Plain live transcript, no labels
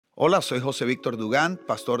Hola, soy José Víctor Dugán,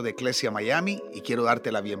 pastor de Iglesia Miami, y quiero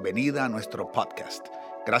darte la bienvenida a nuestro podcast.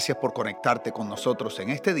 Gracias por conectarte con nosotros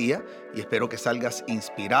en este día y espero que salgas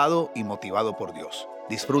inspirado y motivado por Dios.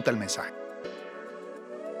 Disfruta el mensaje.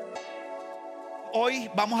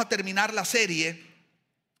 Hoy vamos a terminar la serie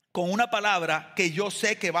con una palabra que yo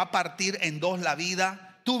sé que va a partir en dos la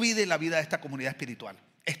vida, tu vida y la vida de esta comunidad espiritual.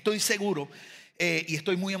 Estoy seguro y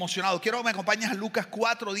estoy muy emocionado. Quiero que me acompañes a Lucas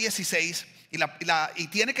 4:16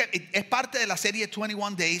 es parte de la serie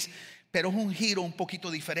 21 Days, pero es un giro un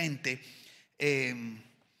poquito diferente.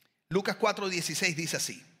 Lucas 4:16 dice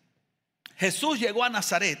así: Jesús llegó a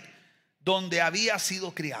Nazaret, donde había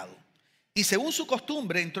sido criado, y según su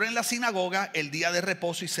costumbre entró en la sinagoga el día de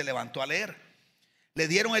reposo y se levantó a leer. Le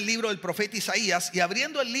dieron el libro del profeta Isaías y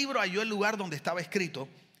abriendo el libro halló el lugar donde estaba escrito: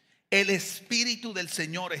 El Espíritu del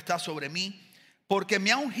Señor está sobre mí, porque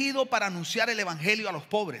me ha ungido para anunciar el evangelio a los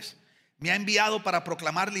pobres. Me ha enviado para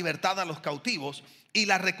proclamar libertad a los cautivos y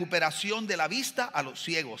la recuperación de la vista a los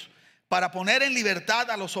ciegos, para poner en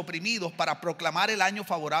libertad a los oprimidos, para proclamar el año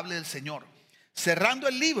favorable del Señor. Cerrando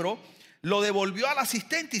el libro, lo devolvió al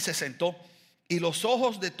asistente y se sentó. Y los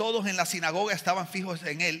ojos de todos en la sinagoga estaban fijos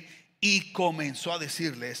en él. Y comenzó a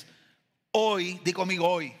decirles: hoy, di conmigo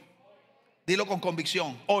hoy, dilo con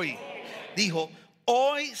convicción, hoy. Dijo: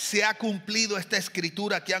 hoy se ha cumplido esta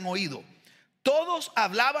escritura que han oído. Todos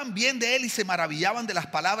hablaban bien de él y se maravillaban de las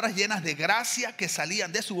palabras llenas de gracia que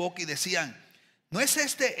salían de su boca y decían: ¿no es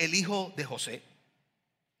este el hijo de José?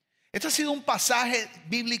 Este ha sido un pasaje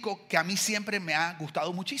bíblico que a mí siempre me ha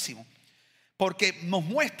gustado muchísimo, porque nos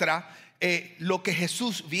muestra lo que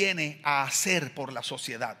Jesús viene a hacer por la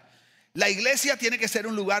sociedad. La iglesia tiene que ser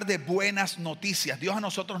un lugar de buenas noticias. Dios a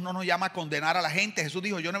nosotros no nos llama a condenar a la gente. Jesús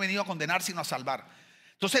dijo: yo no he venido a condenar sino a salvar.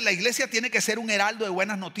 Entonces la iglesia tiene que ser un heraldo de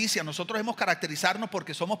buenas noticias. Nosotros hemos caracterizarnos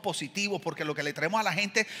porque somos positivos, porque lo que le traemos a la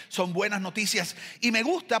gente son buenas noticias. Y me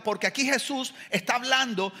gusta porque aquí Jesús está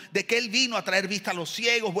hablando de que Él vino a traer vista a los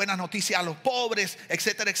ciegos, buenas noticias a los pobres,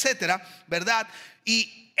 etcétera, etcétera, ¿verdad?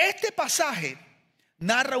 Y este pasaje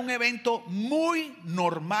narra un evento muy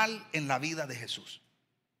normal en la vida de Jesús.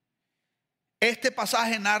 Este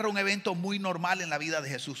pasaje narra un evento muy normal en la vida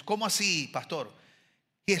de Jesús. ¿Cómo así, pastor?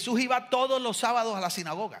 Jesús iba todos los sábados a la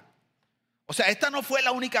sinagoga. O sea, esta no fue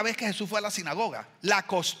la única vez que Jesús fue a la sinagoga. La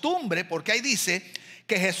costumbre, porque ahí dice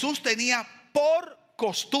que Jesús tenía por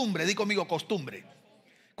costumbre, di conmigo costumbre.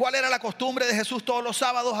 ¿Cuál era la costumbre de Jesús todos los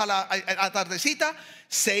sábados a la tardecita?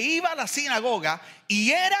 Se iba a la sinagoga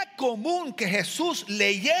y era común que Jesús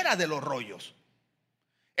leyera de los rollos.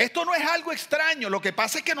 Esto no es algo extraño. Lo que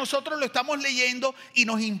pasa es que nosotros lo estamos leyendo y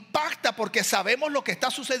nos impacta porque sabemos lo que está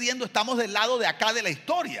sucediendo. Estamos del lado de acá de la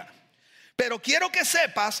historia. Pero quiero que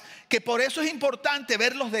sepas que por eso es importante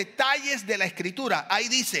ver los detalles de la escritura. Ahí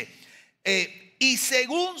dice, y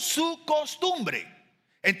según su costumbre.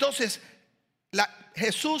 Entonces,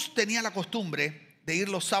 Jesús tenía la costumbre de ir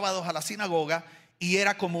los sábados a la sinagoga y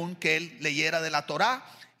era común que él leyera de la Torá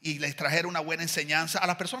y les trajera una buena enseñanza a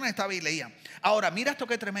las personas que estaban y leían. Ahora, mira esto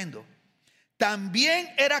que tremendo.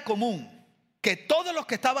 También era común que todos los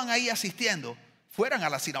que estaban ahí asistiendo fueran a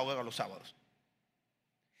la sinagoga los sábados.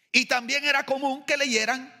 Y también era común que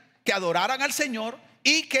leyeran, que adoraran al Señor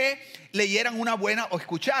y que leyeran una buena o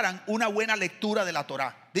escucharan una buena lectura de la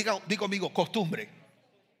Torá. Diga conmigo, costumbre.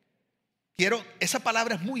 Esa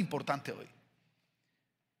palabra es muy importante hoy.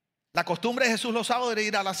 La costumbre de Jesús los sábados era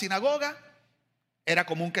ir a la sinagoga. Era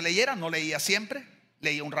común que leyera, no leía siempre,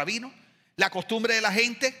 leía un rabino. La costumbre de la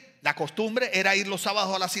gente, la costumbre era ir los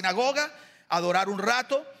sábados a la sinagoga, adorar un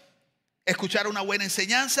rato, escuchar una buena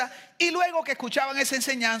enseñanza, y luego que escuchaban esa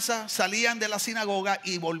enseñanza salían de la sinagoga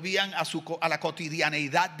y volvían a la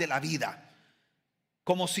cotidianeidad de la vida,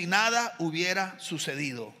 como si nada hubiera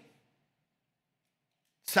sucedido.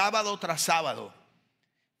 Sábado tras sábado,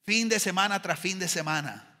 fin de semana tras fin de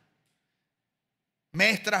semana,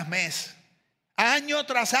 mes tras mes, año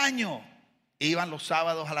tras año, iban los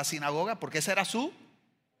sábados a la sinagoga porque esa era su.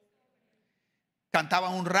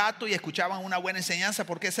 Cantaban un rato y escuchaban una buena enseñanza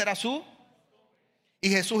porque esa era su. Y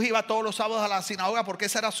Jesús iba todos los sábados a la sinagoga porque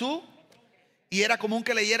esa era su. Y era común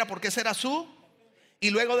que leyera porque esa era su. Y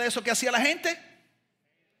luego de eso, ¿qué hacía la gente?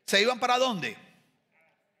 ¿Se iban para dónde?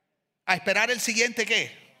 A esperar el siguiente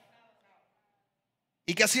 ¿qué?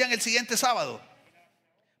 ¿Y qué hacían el siguiente sábado?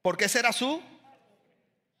 Porque esa era su.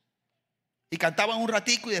 Y cantaban un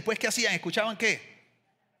ratico y después ¿qué hacían? ¿Escuchaban qué?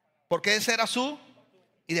 Porque ese era su.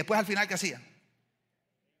 Y después al final ¿qué hacían?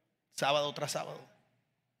 Sábado tras sábado,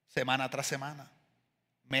 semana tras semana,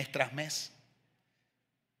 mes tras mes.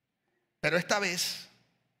 Pero esta vez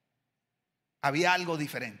había algo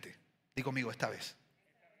diferente. Digo conmigo, esta vez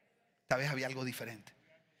había algo diferente.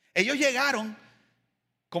 Ellos llegaron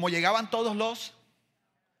como llegaban todos los,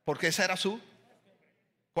 porque esa era su,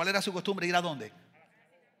 ¿cuál era su costumbre? ¿Ir a dónde?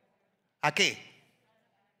 ¿A qué?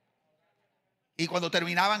 Y cuando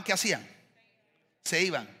terminaban, ¿qué hacían? Se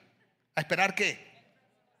iban. ¿A esperar qué?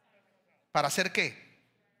 ¿Para hacer qué?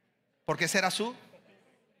 Porque ese era su.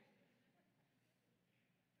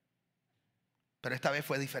 Pero esta vez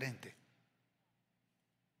fue diferente.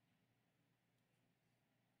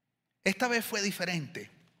 Esta vez fue diferente.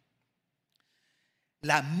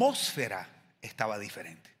 La atmósfera estaba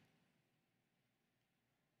diferente.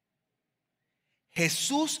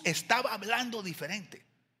 Jesús estaba hablando diferente.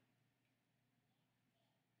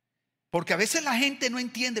 Porque a veces la gente no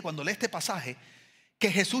entiende cuando lee este pasaje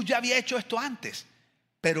que Jesús ya había hecho esto antes,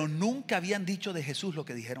 pero nunca habían dicho de Jesús lo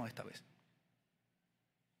que dijeron esta vez.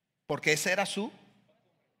 Porque ese era su.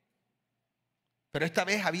 Pero esta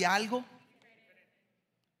vez había algo.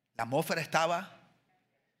 La atmósfera estaba,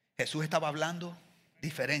 Jesús estaba hablando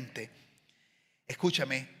diferente.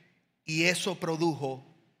 Escúchame, y eso produjo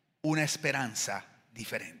una esperanza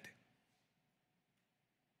diferente.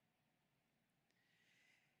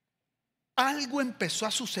 Algo empezó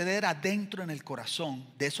a suceder adentro en el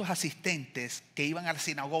corazón de esos asistentes que iban a la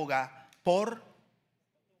sinagoga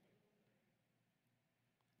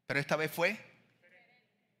pero esta vez fue.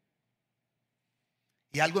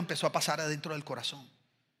 Y algo empezó a pasar adentro del corazón.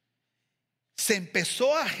 Se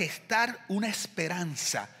empezó a gestar una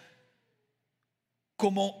esperanza,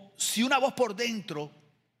 como si una voz por dentro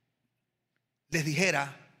les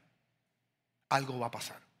dijera: algo va a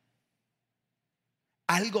pasar,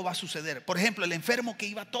 algo va a suceder. Por ejemplo, el enfermo que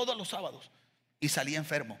iba todos los sábados y salía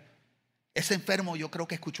enfermo. Ese enfermo, yo creo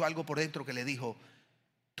que escuchó algo por dentro que le dijo: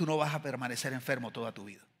 tú no vas a permanecer enfermo toda tu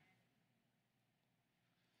vida.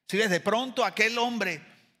 Si ves, de pronto aquel hombre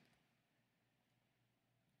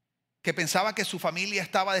que pensaba que su familia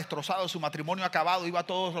estaba destrozada, su matrimonio acabado, iba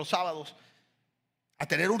todos los sábados a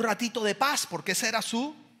tener un ratito de paz, porque ese era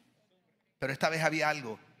su. Pero esta vez había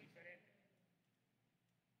algo.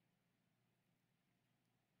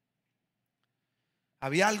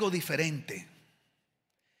 Había algo diferente.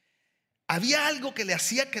 Había algo que le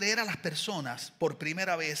hacía creer a las personas por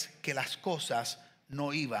primera vez que las cosas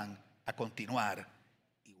no iban a continuar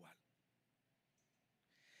igual.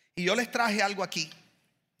 Y yo les traje algo aquí.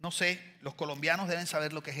 No sé, los colombianos deben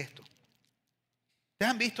saber lo que es esto. ¿Ustedes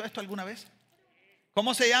han visto esto alguna vez?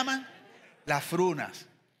 ¿Cómo se llaman? Las frunas.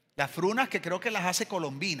 Las frunas que creo que las hace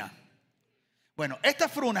Colombina. Bueno,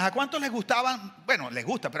 estas frunas, ¿a cuántos les gustaban? Bueno, les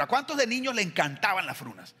gusta, pero ¿a cuántos de niños les encantaban las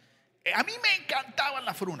frunas? A mí me encantaban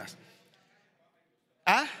las frunas.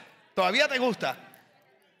 ¿Ah? ¿Todavía te gusta?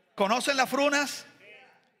 ¿Conocen las frunas?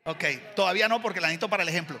 Ok, todavía no, porque la necesito para el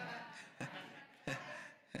ejemplo.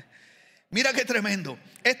 Mira qué tremendo.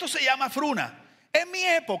 Esto se llama fruna. En mi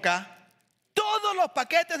época, todos los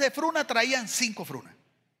paquetes de fruna traían 5 frunas.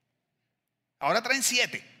 Ahora traen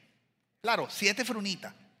 7. Claro, 7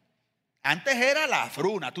 frunitas. Antes era la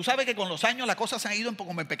fruna. Tú sabes que con los años las cosas se han ido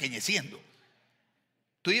como empequeñeciendo.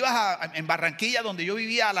 Tú ibas en Barranquilla, donde yo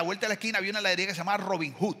vivía, a la vuelta de la esquina había una heladería que se llamaba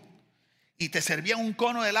Robin Hood. Y te servían un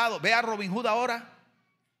cono de helado. Ve a Robin Hood ahora.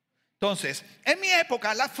 Entonces, en mi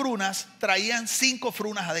época las frunas traían 5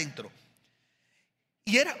 frunas adentro.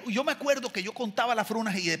 Y yo me acuerdo que yo contaba las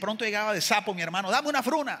frunas y de pronto llegaba de sapo mi hermano: dame una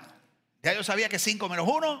fruna. Ya yo sabía que 5 menos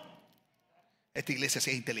 1. Esta iglesia sí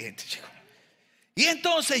es inteligente, chicos. Y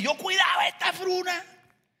entonces yo cuidaba esta fruna.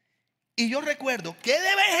 Y yo recuerdo que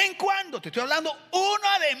de vez en cuando, te estoy hablando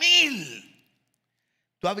 1 de 1000,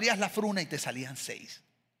 tú abrías la fruna y te salían 6.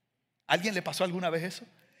 ¿Alguien le pasó alguna vez eso?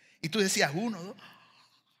 Y tú decías 1, 2.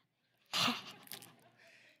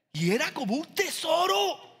 Y era como un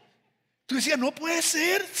tesoro. Tú decías: no puede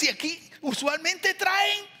ser, si aquí usualmente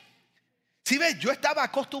traen. Si ves, yo estaba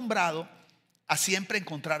acostumbrado a siempre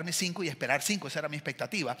encontrarme 5 y esperar 5, esa era mi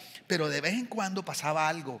expectativa. Pero de vez en cuando pasaba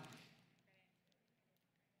algo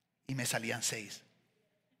y me salían 6.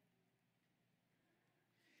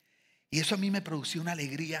 Y eso a mí me producía una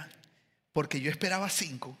alegría, porque yo esperaba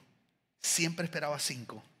 5, siempre esperaba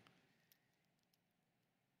 5.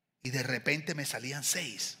 Y de repente me salían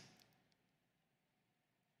 6.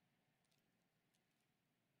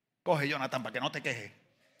 Coge, Jonathan, para que no te quejes.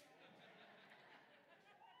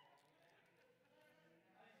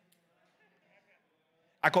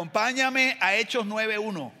 Acompáñame a Hechos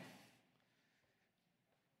 9:1.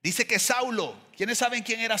 Dice que Saulo, ¿quiénes saben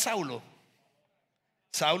quién era Saulo?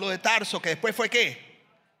 Saulo de Tarso, que después fue ¿qué?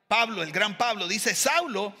 Pablo, el gran Pablo. Dice: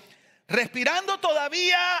 Saulo, respirando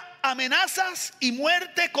todavía amenazas y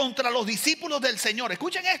muerte contra los discípulos del Señor.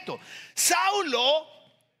 Escuchen esto. Saulo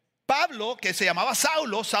Pablo, que se llamaba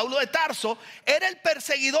Saulo, Saulo de Tarso, era el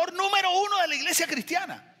perseguidor número 1 de la iglesia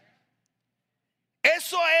cristiana.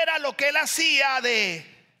 Eso era lo que él hacía de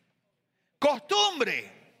costumbre.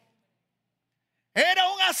 Era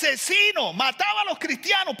un asesino, mataba a los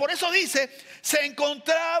cristianos. Por eso dice, se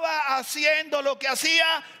encontraba haciendo lo que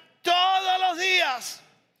hacía todos los días.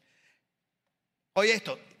 Oye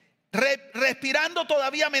esto, respirando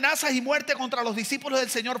todavía amenazas y muerte contra los discípulos del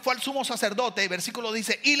Señor, fue al sumo sacerdote, el versículo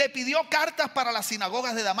dice, y le pidió cartas para las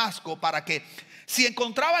sinagogas de Damasco, para que si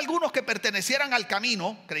encontraba algunos que pertenecieran al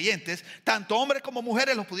camino, creyentes, tanto hombres como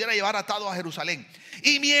mujeres, los pudiera llevar atados a Jerusalén.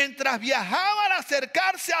 Y mientras viajaban a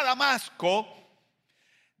acercarse a Damasco,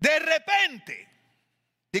 de repente,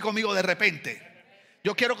 di conmigo de repente,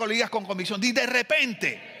 yo quiero que lo digas con convicción, di de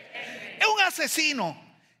repente, es un asesino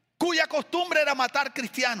cuya costumbre era matar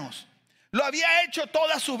cristianos. Lo había hecho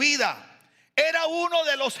toda su vida. Era uno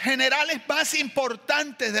de los generales más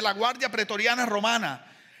importantes de la guardia pretoriana romana.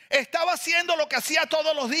 Estaba haciendo lo que hacía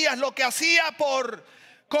todos los días, lo que hacía por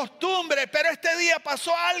costumbre, pero este día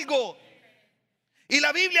pasó algo. Y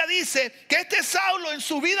la Biblia dice que este Saulo en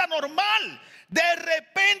su vida normal, de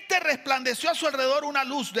repente resplandeció a su alrededor una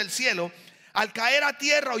luz del cielo. Al caer a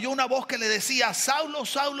tierra oyó una voz que le decía, Saulo,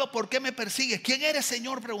 Saulo, ¿por qué me persigues? ¿Quién eres,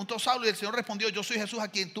 Señor?, preguntó Saulo, y el Señor respondió, yo soy Jesús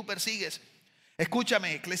a quien tú persigues.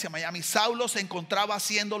 Escúchame, Iglesia Miami, Saulo se encontraba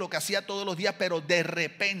haciendo lo que hacía todos los días, pero de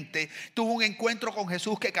repente tuvo un encuentro con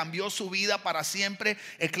Jesús que cambió su vida para siempre.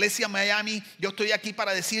 Iglesia Miami, yo estoy aquí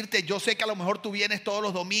para decirte, yo sé que a lo mejor tú vienes todos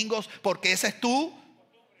los domingos porque ese es tú.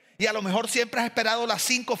 Y a lo mejor siempre has esperado las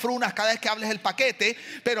 5 frunas cada vez que hables el paquete.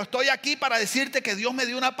 Pero estoy aquí para decirte que Dios me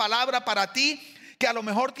dio una palabra para ti. Que a lo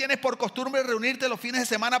mejor tienes por costumbre reunirte los fines de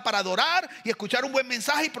semana para adorar y escuchar un buen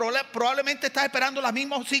mensaje. Y probablemente estás esperando las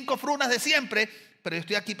mismas 5 frunas de siempre. Pero yo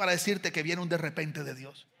estoy aquí para decirte que viene un de repente de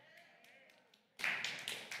Dios.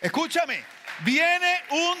 Escúchame. Viene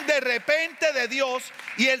un de repente de Dios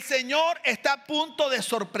y el Señor está a punto de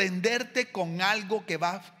sorprenderte con algo que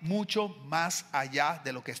va mucho más allá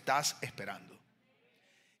de lo que estás esperando.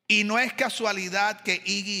 Y no es casualidad que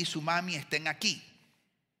Iggy y su mami estén aquí.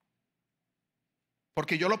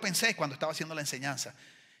 Porque yo lo pensé cuando estaba haciendo la enseñanza.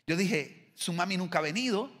 Yo dije, su mami nunca ha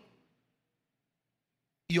venido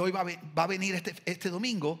y hoy va a venir este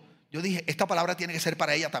domingo. Yo dije, esta palabra tiene que ser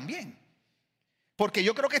para ella también. Porque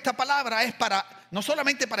yo creo que esta palabra es para, no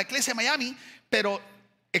solamente para Iglesia Miami, pero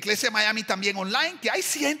Iglesia Miami también online, que hay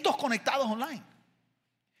cientos conectados online.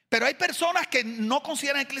 Pero hay personas que no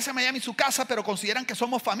consideran Iglesia Miami su casa, pero consideran que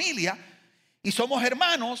somos familia y somos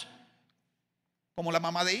hermanos, como la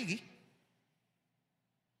mamá de Iggy.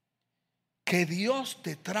 Que Dios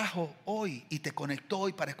te trajo hoy y te conectó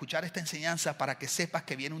hoy para escuchar esta enseñanza, para que sepas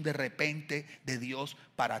que viene un de repente de Dios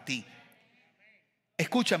para ti.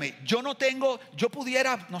 Escúchame, yo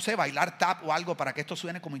pudiera, no sé, bailar tap o algo para que esto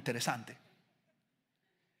suene como interesante.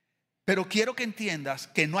 Pero quiero que entiendas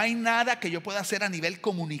que no hay nada que yo pueda hacer a nivel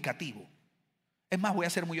comunicativo. Es más, voy a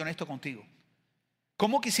ser muy honesto contigo.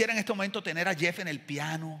 ¿Cómo quisiera en este momento tener a Jeff en el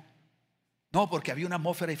piano? No, porque había una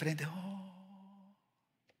atmósfera diferente.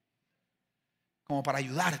 Como para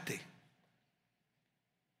ayudarte.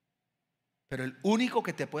 Pero el único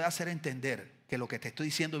que te puede hacer entender que lo que te estoy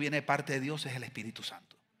diciendo viene de parte de Dios es el Espíritu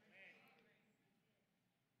Santo.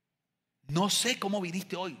 No sé cómo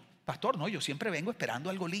viniste hoy. Pastor, no, yo siempre vengo esperando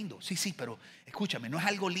algo lindo. Sí, pero escúchame, no es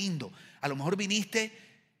algo lindo. A lo mejor viniste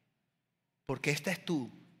porque esta es tu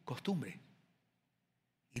costumbre.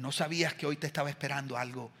 Y no sabías que hoy te estaba esperando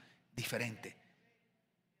algo diferente.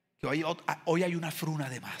 Que hoy hay una fruna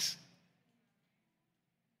de más.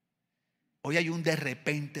 Hoy hay un de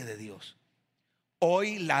repente de Dios.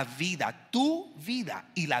 Hoy la vida, tu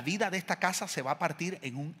vida y la vida de esta casa se va a partir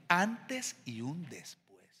en un antes y un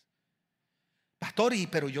después. Pastor,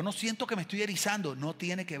 pero yo no siento que me estoy erizando. No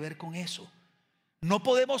tiene que ver con eso. No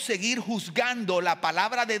podemos seguir juzgando la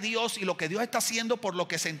palabra de Dios y lo que Dios está haciendo por lo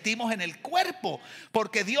que sentimos en el cuerpo.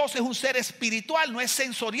 Porque Dios es un ser espiritual, no es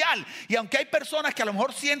sensorial. Y aunque hay personas que a lo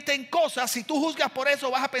mejor sienten cosas, si tú juzgas por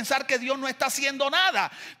eso vas a pensar que Dios no está haciendo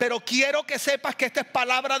nada. Pero quiero que sepas que esta es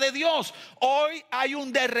palabra de Dios. Hoy hay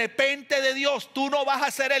un de repente de Dios. Tú no vas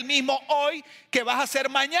a ser el mismo hoy que vas a ser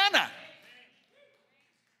mañana.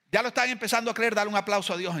 Ya lo están empezando a creer. Dale un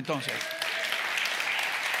aplauso a Dios entonces.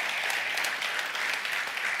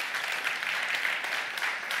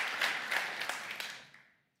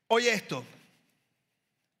 Oye esto,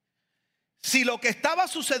 si lo que estaba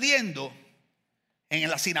sucediendo en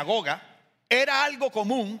la sinagoga era algo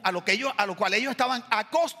común a lo cual ellos estaban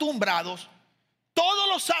acostumbrados, todos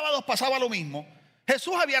los sábados pasaba lo mismo,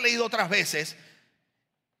 Jesús había leído otras veces.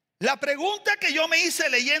 La pregunta que yo me hice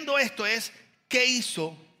leyendo esto es, ¿qué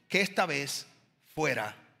hizo que esta vez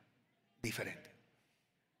fuera diferente.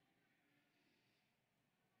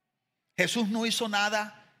 Jesús no hizo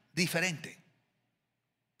nada diferente,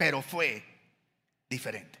 pero fue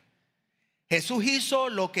diferente. Jesús hizo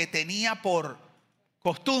lo que tenía por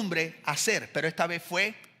costumbre hacer, pero esta vez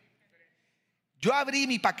fue. Yo abrí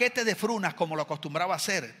mi paquete de frunas como lo acostumbraba a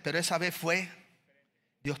hacer, pero esa vez fue.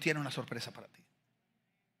 Dios tiene una sorpresa para ti.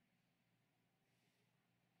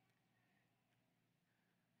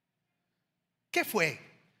 ¿Qué fue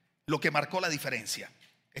lo que marcó la diferencia?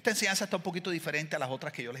 Esta enseñanza está un poquito diferente a las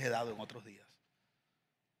otras que yo les he dado en otros días.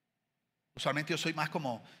 Usualmente yo soy más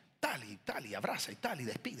como tal, y abraza, y tal, y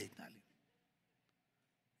despide, y tal.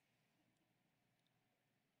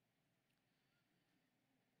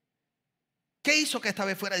 ¿Qué hizo que esta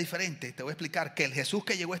vez fuera diferente? Te voy a explicar que el Jesús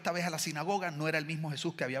que llegó esta vez a la sinagoga no era el mismo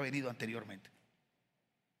Jesús que había venido anteriormente.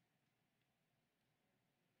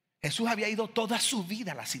 Jesús había ido toda su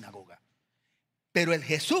vida a la sinagoga. Pero el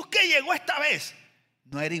Jesús que llegó esta vez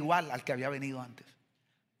no era igual al que había venido antes.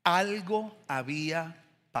 Algo había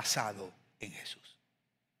pasado en Jesús.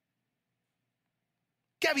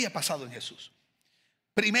 ¿Qué había pasado en Jesús?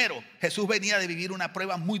 Primero, Jesús venía de vivir una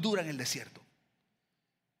prueba muy dura en el desierto.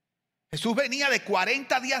 Jesús venía de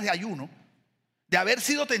 40 días de ayuno, de haber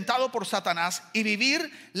sido tentado por Satanás y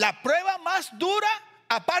vivir la prueba más dura,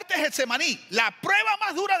 aparte de Getsemaní. La prueba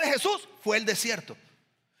más dura de Jesús fue el desierto.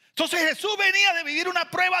 Entonces Jesús venía de vivir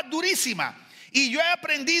una prueba durísima. Y yo he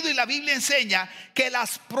aprendido, y la Biblia enseña, que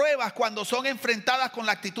las pruebas, cuando son enfrentadas con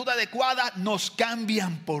la actitud adecuada, nos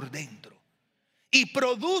cambian por dentro y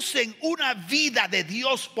producen una vida de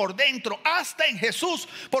Dios por dentro, hasta en Jesús,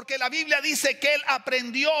 porque la Biblia dice que Él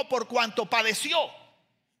aprendió por cuanto padeció.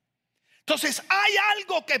 Entonces hay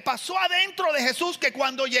algo que pasó adentro de Jesús, que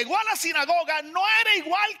cuando llegó a la sinagoga no era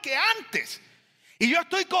igual que antes. Y yo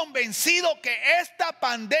estoy convencido que esta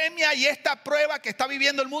pandemia y esta prueba que está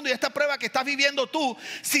viviendo el mundo y esta prueba que estás viviendo tú,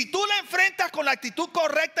 si tú la enfrentas con la actitud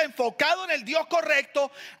correcta, enfocado en el Dios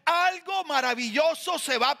correcto, algo maravilloso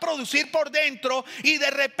se va a producir por dentro y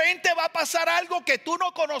de repente va a pasar algo que tú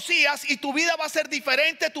no conocías y tu vida va a ser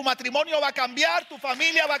diferente, tu matrimonio va a cambiar, tu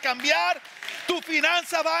familia va a cambiar, tu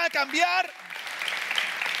finanza va a cambiar.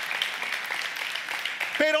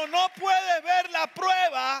 Pero no puedes ver la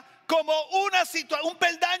prueba como un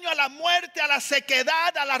peldaño a la muerte, a la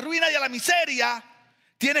sequedad, a la ruina y a la miseria.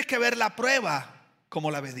 Tienes que ver la prueba como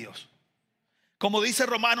la ve Dios. Como dice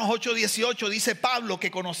Romanos 8:18, dice Pablo, que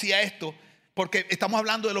conocía esto, porque estamos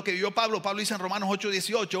hablando de lo que vivió Pablo. Pablo dice en Romanos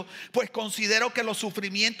 8:18, pues considero que los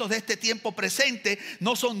sufrimientos de este tiempo presente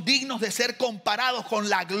no son dignos de ser comparados con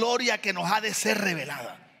la gloria que nos ha de ser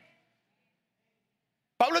revelada.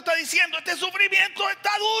 Pablo está diciendo, este sufrimiento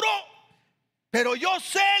está duro, pero yo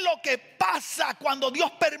sé lo que pasa cuando Dios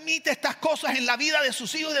permite estas cosas en la vida de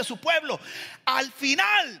sus hijos y de su pueblo. Al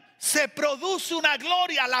final se produce una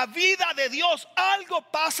gloria, la vida de Dios. Algo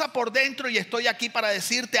pasa por dentro y estoy aquí para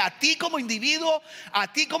decirte, a ti como individuo,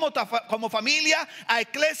 a ti como familia, a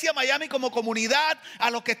Iglesia Miami como comunidad, a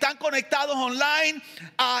los que están conectados online,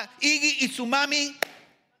 a Iggy y su mami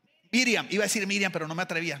Miriam. Iba a decir Miriam, pero no me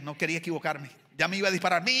atrevía, no quería equivocarme. Ya me iba a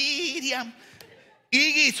disparar. Miriam.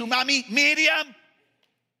 Iggy y su mami Miriam,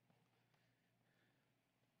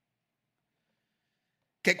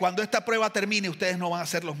 que cuando esta prueba termine ustedes no van a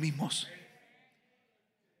ser los mismos.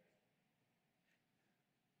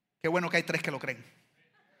 Qué bueno que hay 3 que lo creen.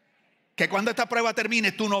 Que cuando esta prueba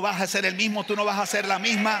termine tú no vas a ser el mismo, tú no vas a ser la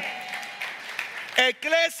misma.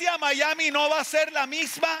 Iglesia Miami no va a ser la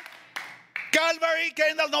misma. Calvary,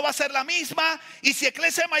 Kendall no va a ser la misma. Y si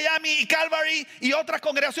Iglesia Miami y Calvary y otras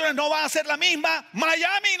congregaciones no van a ser la misma,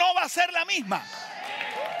 Miami no va a ser la misma.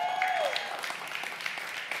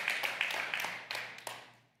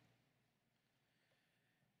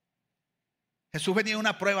 Jesús venía de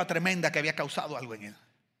una prueba tremenda que había causado algo en él.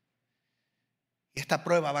 Y esta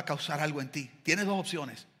prueba va a causar algo en ti. Tienes 2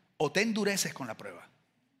 opciones. O te endureces con la prueba,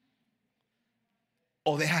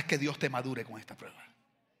 o dejas que Dios te madure con esta prueba.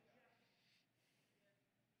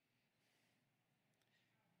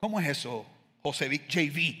 ¿Cómo es eso, José Vic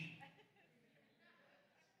JV?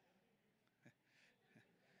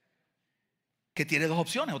 Que tiene 2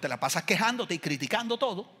 opciones. O te la pasas quejándote y criticando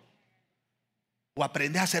todo, o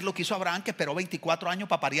aprendes a hacer lo que hizo Abraham, que esperó 24 años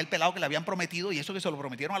para parir el pelado que le habían prometido, y eso que se lo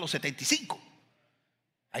prometieron a los 75.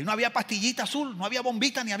 Ahí no había pastillita azul, no había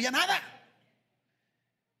bombita, ni había nada.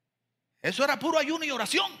 Eso era puro ayuno y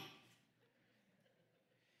oración.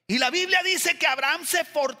 Y la Biblia dice que Abraham se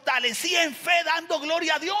fortalecía en fe dando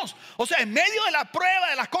gloria a Dios. O sea, en medio de la prueba,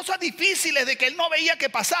 de las cosas difíciles, de que él no veía que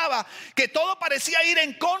pasaba, que todo parecía ir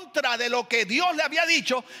en contra de lo que Dios le había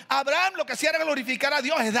dicho, Abraham lo que hacía era glorificar a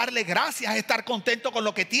Dios, es darle gracias, estar contento con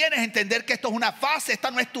lo que tienes, entender que esto es una fase,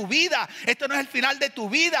 esta no es tu vida, esto no es el final de tu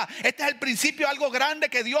vida, este es el principio de algo grande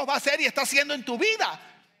que Dios va a hacer y está haciendo en tu vida.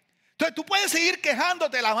 Entonces tú puedes seguir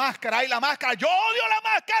quejándote de la máscara y la máscara. Yo odio la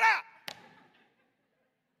máscara.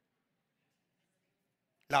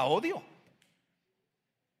 La odio.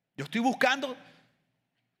 Yo estoy buscando.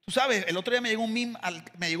 Tú sabes, el otro día me llegó un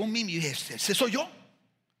meme y dije, ese soy yo.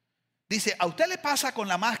 Dice, ¿a usted le pasa con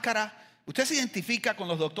la máscara? ¿Usted se identifica con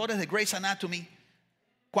los doctores de Grey's Anatomy?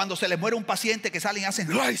 Cuando se les muere un paciente que salen y hacen,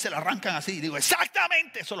 ¡ay!, se lo arrancan así. Digo,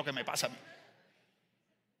 exactamente, eso es lo que me pasa a mí.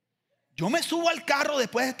 Yo me subo al carro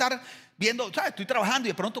después de estar viendo, ¿sabes? Estoy trabajando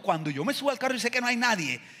y de pronto cuando yo me subo al carro y sé que no hay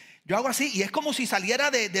nadie, yo hago así y es como si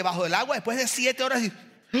saliera debajo del agua después de 7 horas y...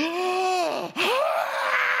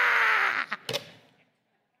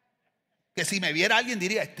 que si me viera alguien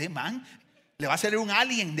diría, este man le va a salir un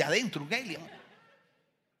alien de adentro, un alien.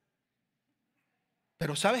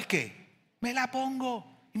 Pero ¿sabes qué? Me la pongo.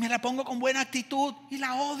 Y me la pongo con buena actitud y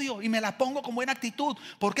la odio y me la pongo con buena actitud.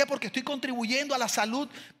 ¿Por qué? Porque estoy contribuyendo a la salud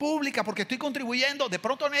pública, porque estoy contribuyendo, de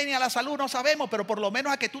pronto no ni a la salud, no sabemos, pero por lo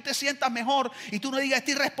menos a que tú te sientas mejor y tú no digas,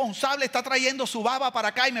 este irresponsable está trayendo su baba para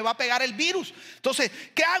acá y me va a pegar el virus. Entonces,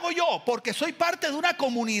 ¿qué hago yo? Porque soy parte de una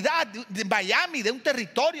comunidad de Miami, de un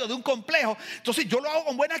territorio, de un complejo. Entonces yo lo hago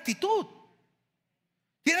con buena actitud.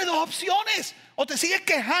 Tienes dos opciones: o te sigues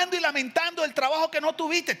quejando y lamentando del trabajo que no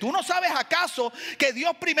tuviste. ¿Tú no sabes acaso que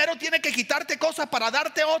Dios primero tiene que quitarte cosas para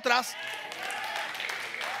darte otras?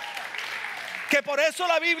 Que por eso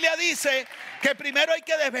la Biblia dice que primero hay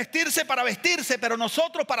que desvestirse para vestirse, pero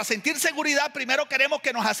nosotros para sentir seguridad primero queremos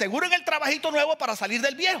que nos aseguren el trabajito nuevo para salir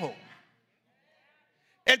del viejo.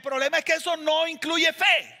 El problema es que eso no incluye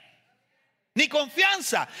fe ni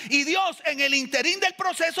confianza. Y Dios en el interín del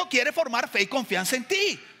proceso quiere formar fe y confianza en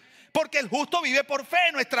ti. Porque el justo vive por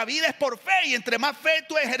fe, nuestra vida es por fe. Y entre más fe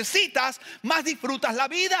tú ejercitas, más disfrutas la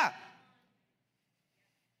vida.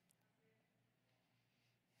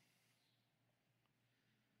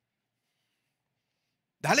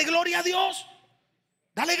 Dale gloria a Dios.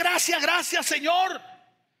 Dale gracias Señor.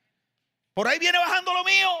 Por ahí viene bajando lo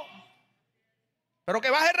mío, pero que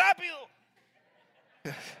baje rápido.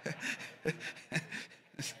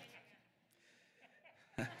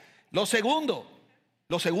 Lo segundo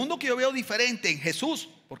que yo veo diferente en Jesús,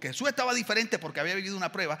 porque Jesús estaba diferente porque había vivido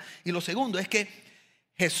una prueba, y lo segundo es que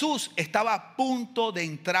Jesús estaba a punto de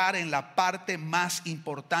entrar en la parte más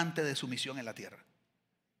importante de su misión en la tierra.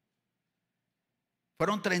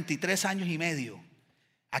 Fueron 33 años y medio.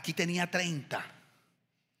 Aquí tenía 30.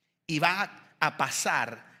 Y va a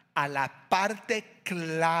pasar a la parte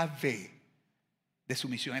clave de su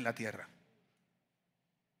misión en la tierra.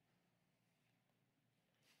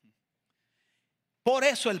 Por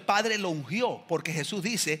eso el Padre lo ungió, porque Jesús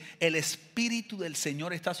dice, el Espíritu del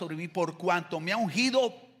Señor está sobre mí por cuanto me ha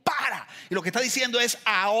ungido para. Y lo que está diciendo es,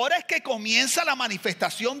 ahora es que comienza la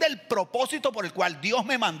manifestación del propósito por el cual Dios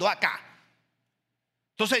me mandó acá.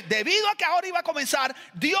 Entonces, debido a que ahora iba a comenzar,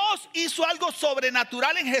 Dios hizo algo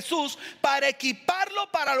sobrenatural en Jesús para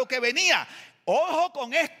equiparlo para lo que venía. Ojo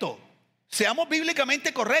con esto. Seamos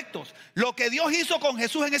bíblicamente correctos. Lo que Dios hizo con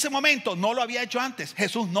Jesús en ese momento no lo había hecho antes.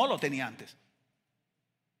 Jesús no lo tenía antes.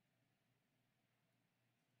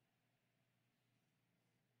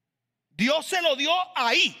 Dios se lo dio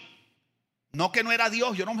ahí. No que no era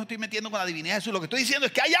Dios. Yo no me estoy metiendo con la divinidad de Jesús. Lo que estoy diciendo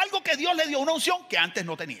es que hay algo que Dios le dio, una unción que antes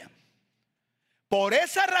no tenía. Por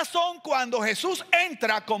esa razón, cuando Jesús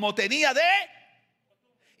entra como tenía de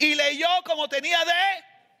y leyó como tenía de,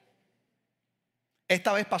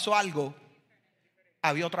 esta vez pasó algo.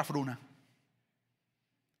 Había otra fruna.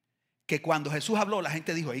 Que cuando Jesús habló, la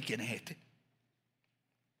gente dijo, ¿y quién es este?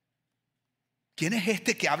 ¿Quién es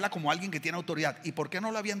este que habla como alguien que tiene autoridad? ¿Y por qué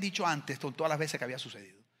no lo habían dicho antes con todas las veces que había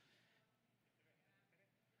sucedido?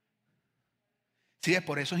 Sí, es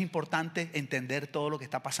por eso es importante entender todo lo que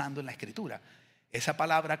está pasando en la Escritura. Esa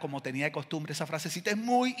palabra, como tenía de costumbre, esa frasecita es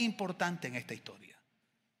muy importante en esta historia.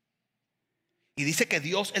 Y dice que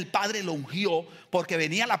Dios el Padre lo ungió porque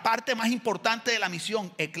venía la parte más importante de la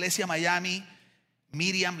misión. Iglesia Miami,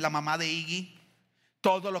 Miriam, la mamá de Iggy,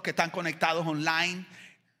 todos los que están conectados online,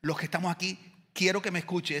 los que estamos aquí, quiero que me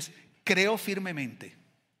escuches. Creo firmemente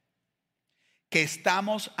que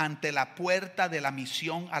estamos ante la puerta de la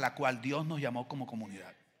misión a la cual Dios nos llamó como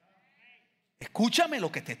comunidad. Escúchame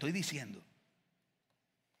lo que te estoy diciendo.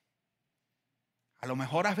 A lo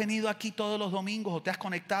mejor has venido aquí todos los domingos o te has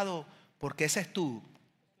conectado porque esa es tu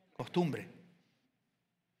Costumbre.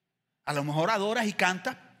 A lo mejor adoras y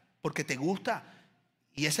cantas porque te gusta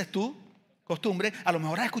y esa es tu costumbre. A lo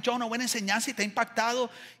mejor has escuchado una buena enseñanza y te ha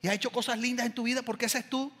impactado y has hecho cosas lindas en tu vida porque esa es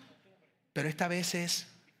tú. Pero esta vez es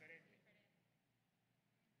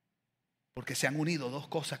porque se han unido dos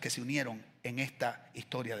cosas que se unieron en esta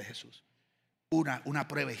historia de Jesús. Una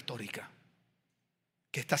prueba histórica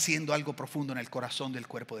que está haciendo algo profundo en el corazón del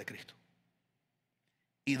cuerpo de Cristo.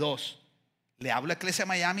 Y dos, le hablo a Iglesia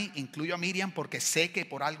Miami, incluyo a Miriam porque sé que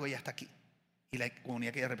por algo ella está aquí y la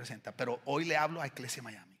comunidad que ella representa. Pero hoy le hablo a Iglesia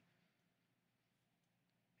Miami.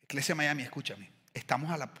 Iglesia Miami, escúchame.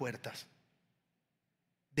 Estamos a las puertas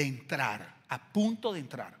de entrar, a punto de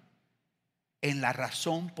entrar en la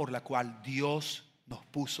razón por la cual Dios nos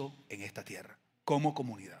puso en esta tierra como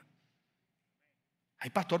comunidad.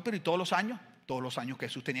 Ay, pastor, pero ¿y todos los años? Todos los años que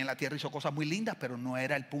Jesús tenía en la tierra hizo cosas muy lindas, pero no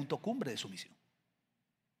era el punto cumbre de su misión.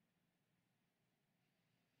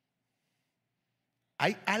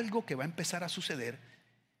 Hay algo que va a empezar a suceder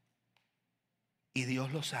y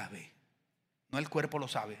Dios lo sabe. No el cuerpo lo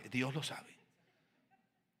sabe, Dios lo sabe.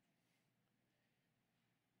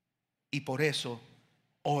 Y por eso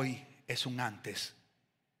hoy es un antes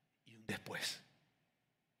y un después.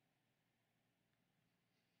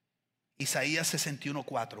 Isaías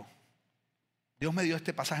 61:4. Dios me dio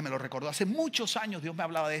este pasaje, me lo recordó. Hace muchos años Dios me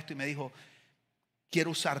hablaba de esto y me dijo, quiero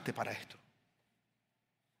usarte para esto.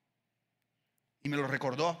 Y me lo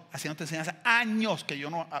recordó haciendo esta enseñanza. Años que yo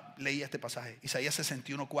no leía este pasaje. Isaías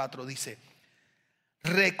 61:4 dice,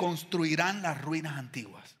 reconstruirán las ruinas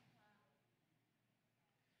antiguas,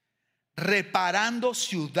 reparando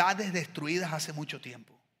ciudades destruidas hace mucho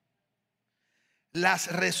tiempo. Las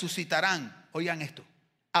resucitarán, oigan esto,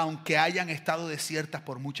 aunque hayan estado desiertas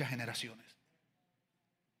por muchas generaciones.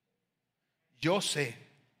 Yo sé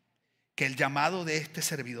que el llamado de este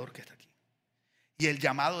servidor que está aquí y el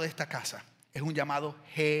llamado de esta casa es un llamado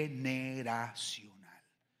generacional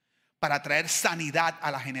para traer sanidad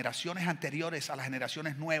a las generaciones anteriores, a las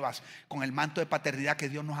generaciones nuevas, con el manto de paternidad que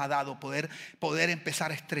Dios nos ha dado, poder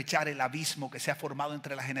empezar a estrechar el abismo que se ha formado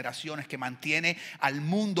entre las generaciones, que mantiene al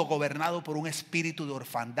mundo gobernado por un espíritu de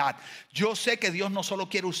orfandad. Yo sé que Dios no solo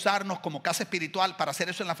quiere usarnos como casa espiritual para hacer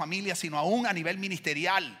eso en la familia, sino aún a nivel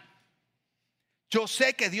ministerial. Yo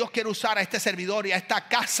sé que Dios quiere usar a este servidor y a esta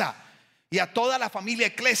casa y a toda la familia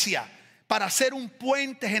Iglesia para hacer un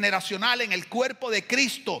puente generacional en el cuerpo de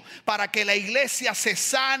Cristo, para que la iglesia se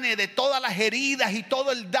sane de todas las heridas y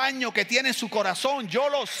todo el daño que tiene en su corazón. Yo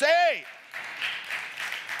lo sé.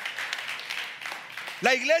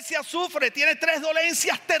 La iglesia sufre, tiene 3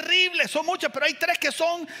 dolencias terribles, son muchas, pero hay 3 que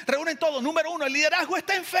reúnen todo. Número 1, el liderazgo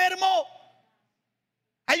está enfermo.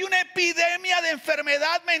 Hay una epidemia de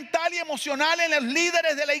enfermedad mental y emocional en los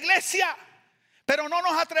líderes de la iglesia. Pero no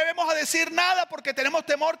nos atrevemos a decir nada porque tenemos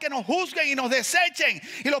temor que nos juzguen y nos desechen.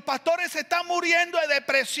 Y los pastores se están muriendo de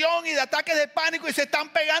depresión y de ataques de pánico y se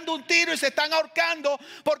están pegando un tiro y se están ahorcando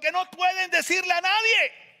porque no pueden decirle a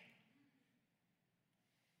nadie.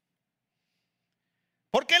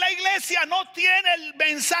 Porque la iglesia no tiene el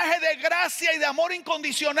mensaje de gracia y de amor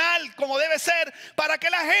incondicional como debe ser para que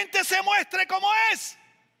la gente se muestre como es.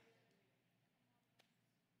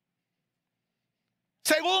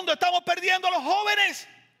 Segundo, estamos perdiendo a los jóvenes.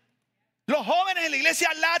 Los jóvenes en la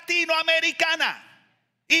iglesia latinoamericana,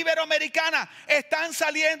 iberoamericana, están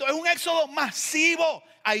saliendo. Es un éxodo masivo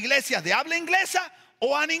a iglesias de habla inglesa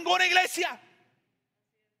o a ninguna iglesia.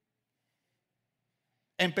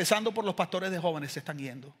 Empezando por los pastores de jóvenes se están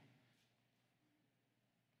yendo.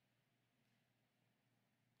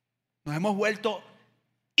 Nos hemos vuelto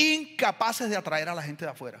incapaces de atraer a la gente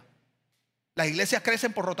de afuera. Las iglesias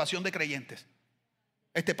crecen por rotación de creyentes.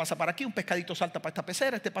 Este pasa para aquí, un pescadito salta para esta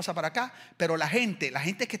pecera, este pasa para acá. Pero la gente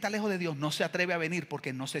que está lejos de Dios no se atreve a venir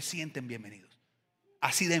porque no se sienten bienvenidos.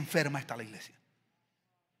 Así de enferma está la iglesia.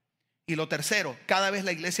 Y lo tercero, cada vez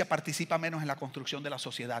la iglesia participa menos en la construcción de la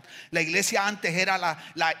sociedad. La iglesia antes era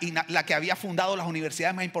la que había fundado las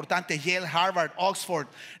universidades más importantes, Yale, Harvard, Oxford.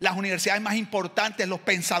 Las universidades más importantes, los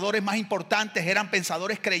pensadores más importantes eran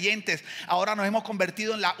pensadores creyentes. Ahora nos hemos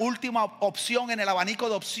convertido en la última opción en el abanico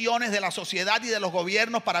de opciones de la sociedad y de los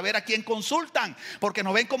gobiernos para ver a quién consultan. Porque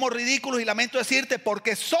nos ven como ridículos y lamento decirte,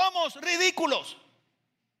 porque somos ridículos.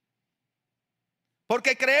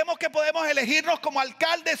 Porque creemos que podemos elegirnos como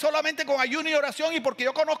alcaldes solamente con ayuno y oración y porque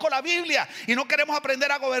yo conozco la Biblia y no queremos aprender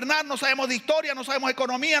a gobernar, no sabemos de historia, no sabemos de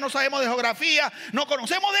economía, no sabemos de geografía, no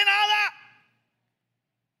conocemos de nada.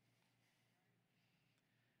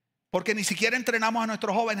 Porque ni siquiera entrenamos a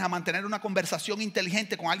nuestros jóvenes a mantener una conversación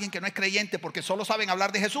inteligente con alguien que no es creyente porque solo saben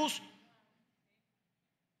hablar de Jesús.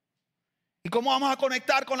 Y cómo vamos a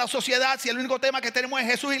conectar con la sociedad si el único tema que tenemos es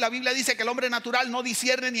Jesús? Y la Biblia dice que el hombre natural no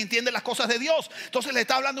discierne ni entiende las cosas de Dios. Entonces le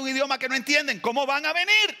está hablando un idioma que no entienden. ¿Cómo van a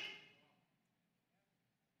venir?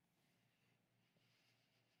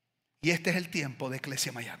 Y este es el tiempo de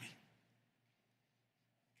Iglesia Miami.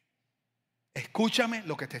 Escúchame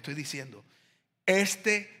lo que te estoy diciendo.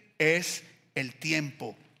 Este es el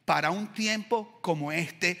tiempo. Para un tiempo como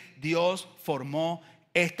este, Dios formó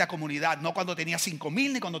esta comunidad. No cuando tenía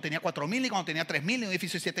 5,000, ni cuando tenía 4,000, ni cuando tenía 3,000, ni un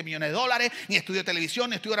edificio de $7 millones, ni estudio de televisión,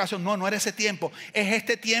 ni estudio de oración. No era ese tiempo. Es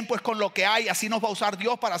este tiempo, es con lo que hay. Así nos va a usar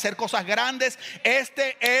Dios para hacer cosas grandes.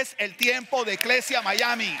 Este es el tiempo de Iglesia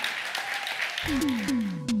Miami.